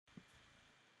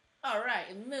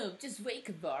Alright, move. Just wait,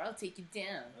 Kvar. I'll take you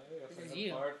down. This This is is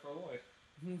you. hard for Lloyd.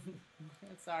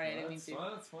 Sorry, I didn't mean That's to.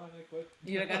 fine, that's fine, I quit.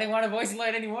 You're like, I didn't want to voice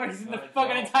Lloyd anymore. He's in the I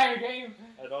fucking don't. entire game.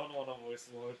 I don't want to voice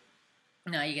Lloyd.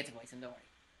 No, you get to voice him, don't worry.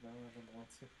 No, I don't want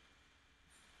to.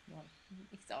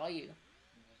 It's all you. I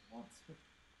don't want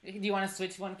to. Do you want to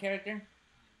switch one character?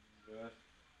 Good.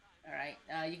 Alright,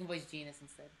 you can voice Genus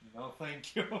instead. No,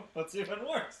 thank you. That's even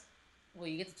worse. Well,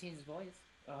 you get to change his voice.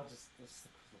 Oh, just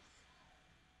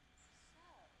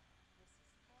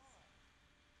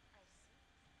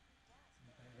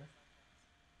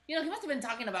You know, he must have been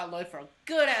talking about Lloyd for a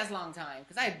good-ass long time,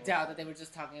 because I doubt that they were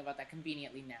just talking about that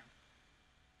conveniently now.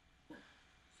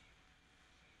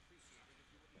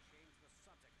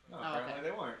 No, Oh, apparently okay.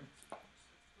 they weren't.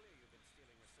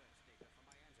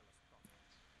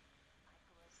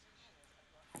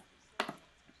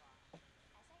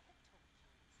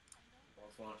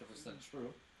 That's 100%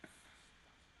 true.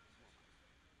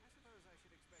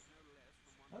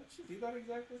 How did she do that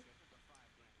exactly?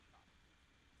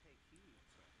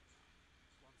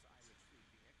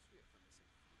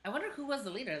 I wonder who was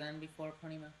the leader then before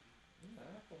Purnima. Yeah,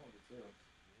 I wonder too.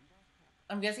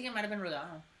 I'm guessing it might have been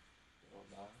Rodano.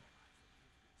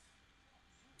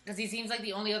 Because he seems like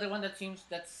the only other one that's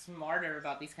smarter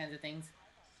about these kinds of things.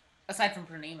 Aside from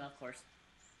Purnima, of course.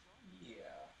 Yeah.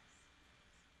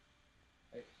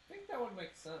 I think that would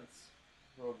make sense.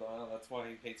 Rodana, that's why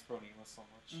he hates Pronima so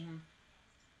much. Mm-hmm.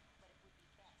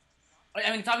 I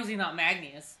mean, it's obviously not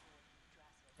Magnus.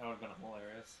 That would have been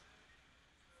hilarious.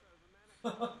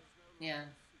 Yeah.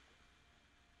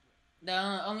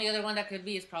 The only other one that could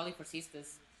be is probably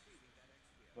Forcistas.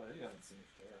 But he doesn't seem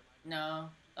to care. No.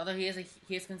 Although he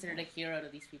is considered a hero to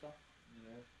these people.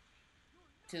 Yeah.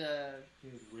 To the...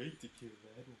 Can't wait to kill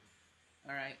that one.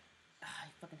 Alright. I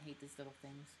fucking hate these little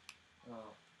things.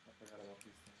 Oh, I forgot about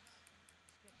these things.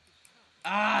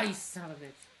 Ah, you son of a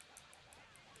bitch.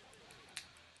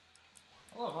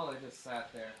 I love how they just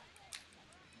sat there.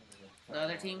 The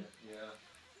other team? Yeah.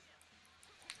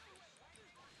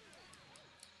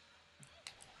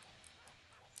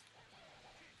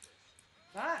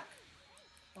 Fuck.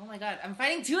 Oh my god, I'm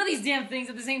fighting two of these damn things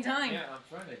at the same time. Yeah, I'm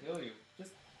trying to heal you.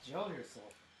 Just gel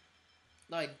yourself.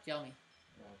 Lloyd, gel me.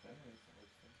 Okay.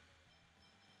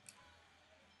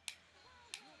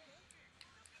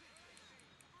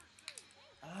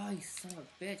 Oh, you son of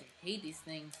a bitch. I hate these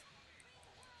things.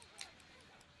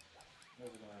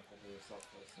 Maybe gonna have to heal yourself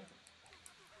for a second.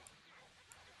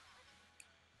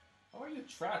 How are you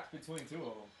trapped between two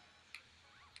of them?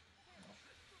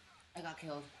 I got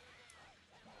killed.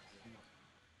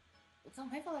 It's on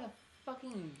my fault like a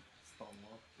fucking...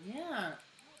 Stonewall. Yeah.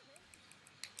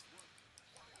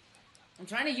 I'm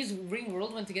trying to use Ring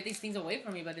Whirlwind to get these things away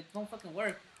from me, but it won't fucking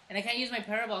work. And I can't use my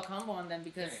Parabol combo on them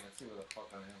because... Dang, let's see where the fuck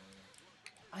I am.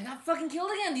 I got fucking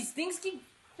killed again! These things keep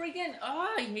freaking...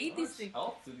 Oh, I hate these things. How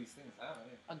much health do these things have?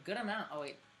 Anyway? A good amount. Oh,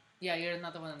 wait. Yeah, you're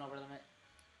not the one in over limit.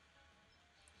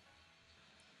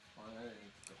 Fine, I didn't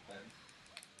need to defend.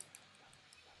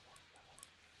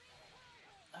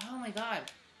 Oh my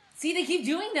god. See, they keep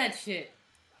doing that shit.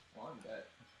 Well, I'm dead.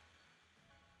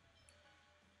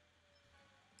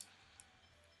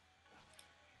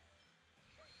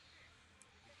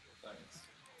 Thanks.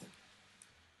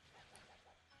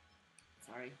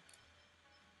 Sorry.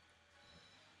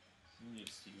 I'm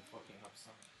used to you fucking up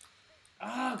something.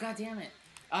 Oh, god damn it.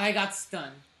 I got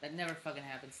stunned. That never fucking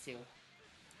happens too.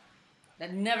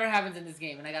 That never happens in this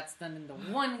game, and I got stunned in the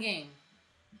one game.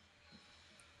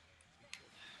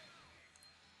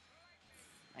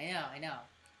 I know.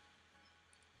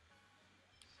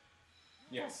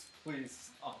 Yes,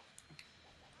 please stop.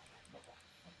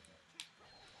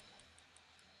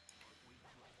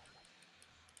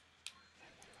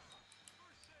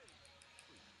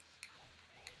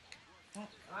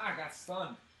 I got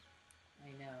stunned. I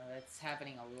know, that's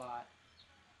happening a lot.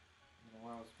 You know,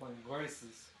 when I was playing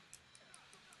Graces.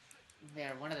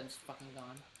 There, one of them's fucking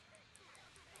gone.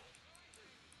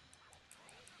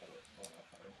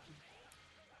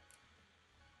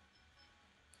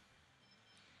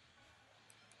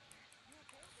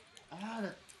 Ah,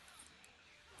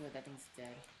 good, that thing's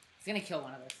dead. He's gonna kill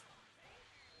one of us.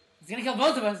 He's gonna kill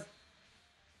both of us!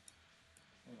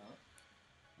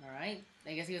 Alright,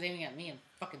 I guess he was aiming at me and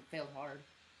fucking failed hard.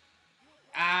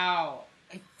 Ow!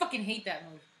 I fucking hate that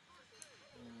move.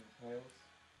 Tails.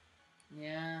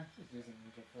 Yeah. Just using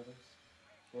ninja feathers.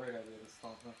 Great idea to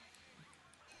stomp them.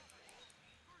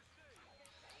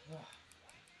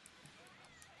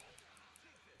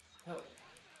 Hell yeah.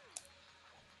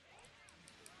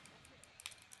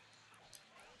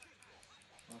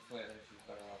 Honestly, I think she's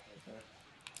better off right there.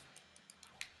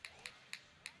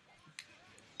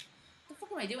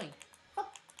 fuck am I doing?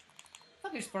 Fuck.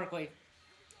 Fuck your spark wave.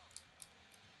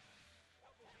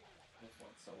 This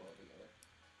went so well together.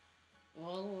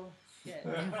 Oh, shit.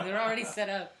 They're already set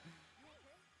up.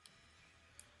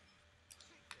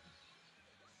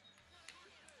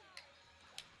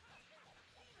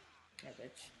 Yeah,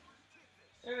 bitch.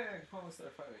 Yeah, come on,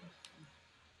 start fighting.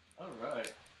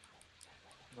 Alright.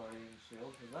 Guardian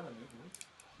Shield, is that a new move?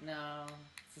 No.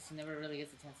 It's just never really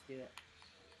gets a chance to do it.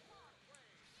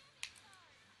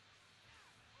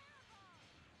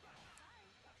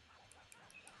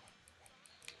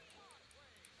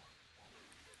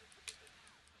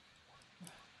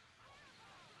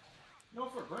 No,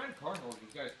 for Grand Cardinals,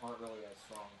 these guys aren't really that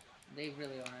strong. They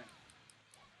really aren't.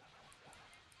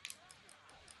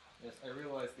 Yes, I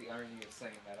realized the irony of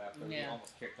saying that after we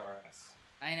almost kicked our ass.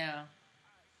 I know.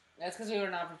 That's because we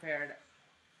were not prepared.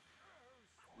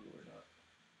 We were not.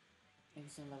 Maybe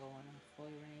some level 1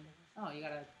 Holy Rain. Oh, you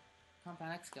got a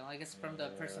Compound X skill. I guess from the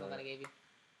personal that I gave you.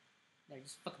 There,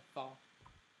 just fucking fall.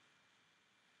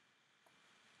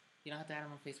 You don't have to add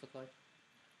him on Facebook, Lloyd.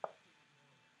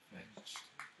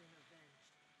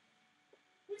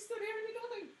 We stood here to do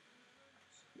nothing.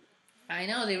 I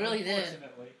know, they really did.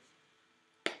 Unfortunately.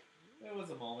 There was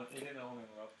a moment. They didn't want to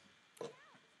interrupt.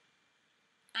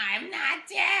 I'm not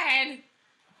dead!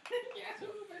 Guess who,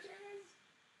 bitches?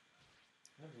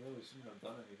 I really shouldn't have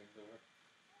done anything to her.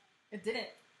 It didn't.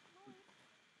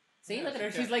 See, Yeah, look at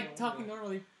her. She's like talking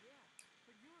normally.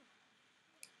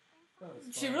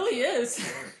 She fine. really is.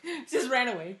 She just ran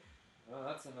away. Oh,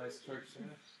 that's a nice church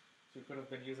finish. She could have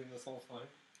been using this whole time.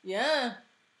 Yeah.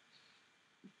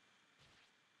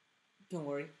 Don't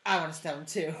worry. I want to stab him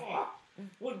too. Oh,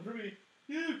 one for me.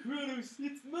 Yeah, Kratos,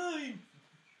 it's mine.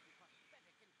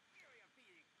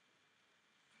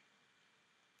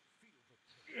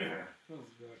 Yeah,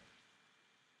 feels good.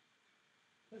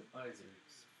 His eyes are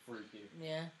freaky.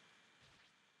 Yeah.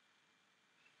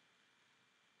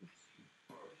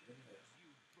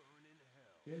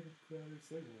 Yeah,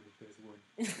 Kratos, I wanted this one.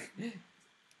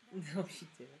 No, she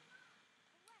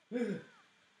didn't.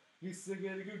 Guess I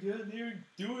gotta go down there and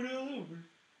do it all over.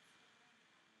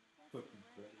 Fucking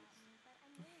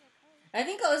Kratos. I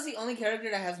think I was the only character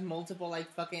that has multiple, like,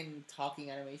 fucking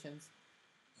talking animations.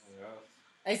 Oh, yeah.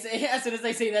 I say, as soon as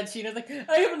I say that, Sheena's like,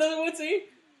 I have another one, see?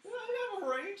 I have a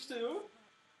range too.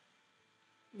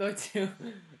 Lloyd too.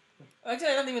 Actually,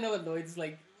 I don't even know what Lloyd's,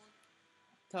 like,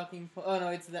 talking for. Oh, no,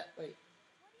 it's that. Wait.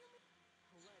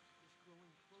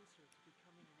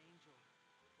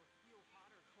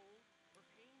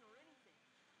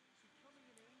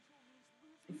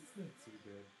 It's not so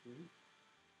bad, dude.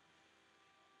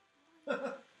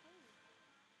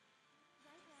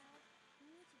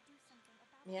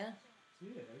 Yeah?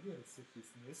 Yeah, I gotta set this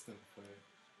nest on fire.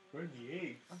 Burn the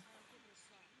eggs.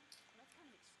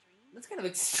 That's kind of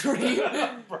extreme.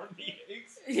 Burn the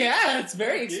eggs? Yeah, it's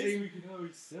very I guess extreme. we can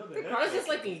always sell that. Could probably just,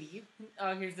 like, leave.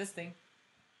 Oh, here's this thing.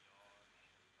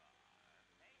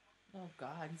 Oh,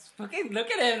 God. He's fucking.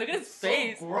 Look at him. Look at his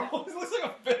face. So gross. He looks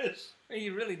like a fish. He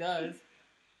really does.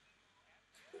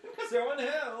 So in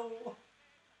hell.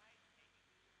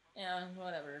 Yeah,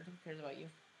 whatever. Who cares about you?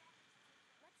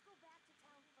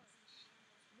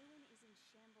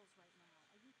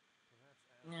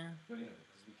 Yeah. Because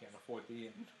we can't afford the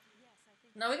inn.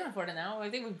 No, we can afford it now. I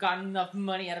think we've got enough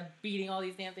money out of beating all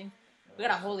these damn things. We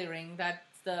got a holy ring.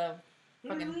 That's the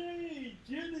fucking... Hooray!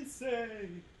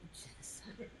 Genocide!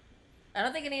 I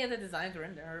don't think any of the designs were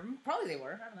in there. Or probably they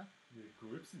were. I don't know. The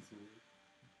corpses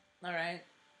were. Alright.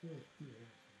 Yeah.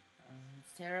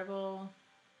 It's terrible.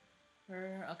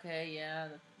 Okay, yeah.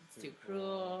 That's too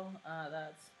cruel.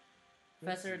 That's...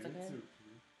 Professor, it's okay. Okay.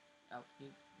 Oh, you...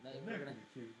 No, I'm we're not gonna...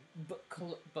 gonna kill you.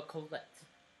 But Colette.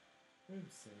 I'm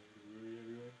sorry to worry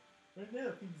everyone. Right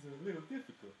now things are a little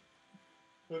difficult.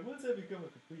 But once I become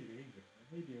a complete angel, it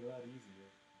may be a lot easier.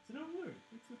 So don't worry,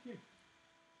 it's okay.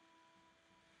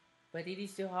 But it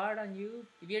is too hard on you.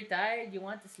 If you're tired, you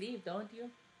want to sleep, don't you?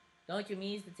 Don't you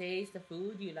miss the taste of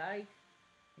food you like?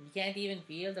 And you can't even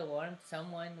feel the warmth of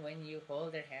someone when you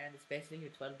hold their hand, especially your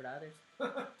 12 brothers.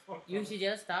 You should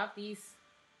just stop these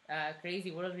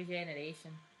crazy world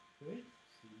regeneration. Right?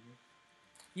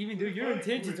 Even though your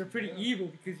intentions are pretty evil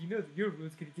because you know that your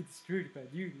world's gonna get destroyed if I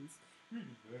do this. Pretty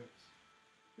much.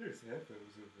 There's half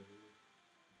elves over there.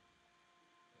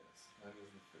 Yes, I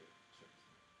wasn't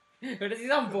fair. Or does he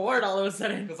sound bored all of a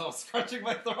sudden? Because I was scratching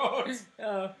my throat.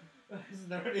 Oh. Is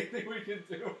there anything we can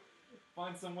do?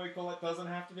 Find some way Colette doesn't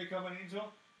have to become an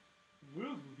angel? The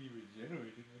world will be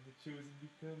regenerated when the chosen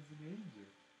becomes an angel.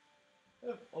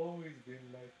 I've always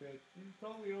been like that, and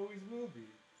probably always will be.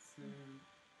 So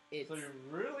you're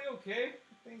really okay?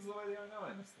 Things the way they are now,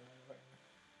 I understand.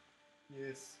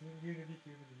 Yes, I'm gonna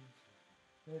become an angel.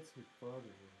 That's what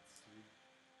Father wants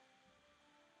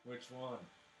to. Which one?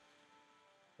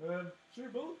 Sure,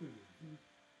 both of them.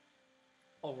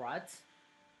 Alright.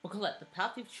 But Colette, the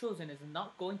path you've chosen is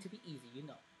not going to be easy, you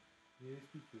know. Yes,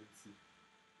 because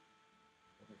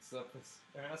except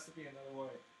there has to be another way.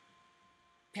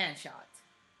 Pan shot.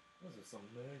 Those are some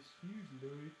nice shoes,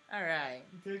 Lloyd. Alright.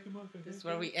 You take them off. This is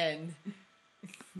where we end.